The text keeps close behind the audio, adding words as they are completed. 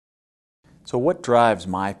So what drives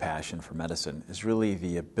my passion for medicine is really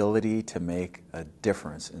the ability to make a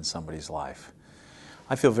difference in somebody's life.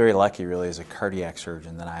 I feel very lucky really as a cardiac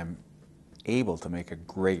surgeon that I'm able to make a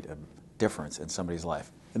great difference in somebody's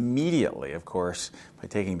life. Immediately, of course, by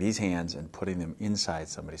taking these hands and putting them inside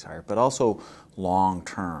somebody's heart, but also long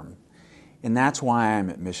term. And that's why I'm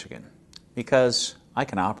at Michigan, because I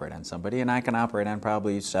can operate on somebody, and I can operate on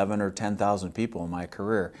probably 7,000 or 10,000 people in my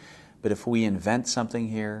career. But if we invent something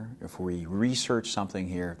here, if we research something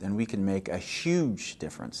here, then we can make a huge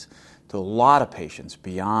difference to a lot of patients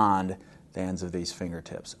beyond the ends of these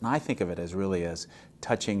fingertips. And I think of it as really as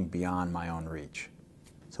touching beyond my own reach.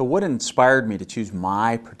 So what inspired me to choose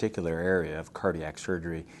my particular area of cardiac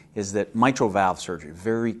surgery is that mitral valve surgery,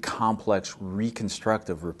 very complex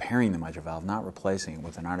reconstructive, repairing the mitral valve, not replacing it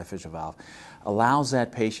with an artificial valve, allows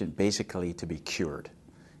that patient basically to be cured.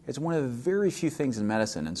 It's one of the very few things in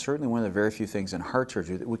medicine, and certainly one of the very few things in heart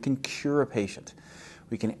surgery, that we can cure a patient.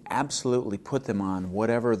 We can absolutely put them on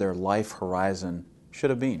whatever their life horizon should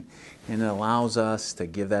have been. And it allows us to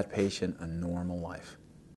give that patient a normal life.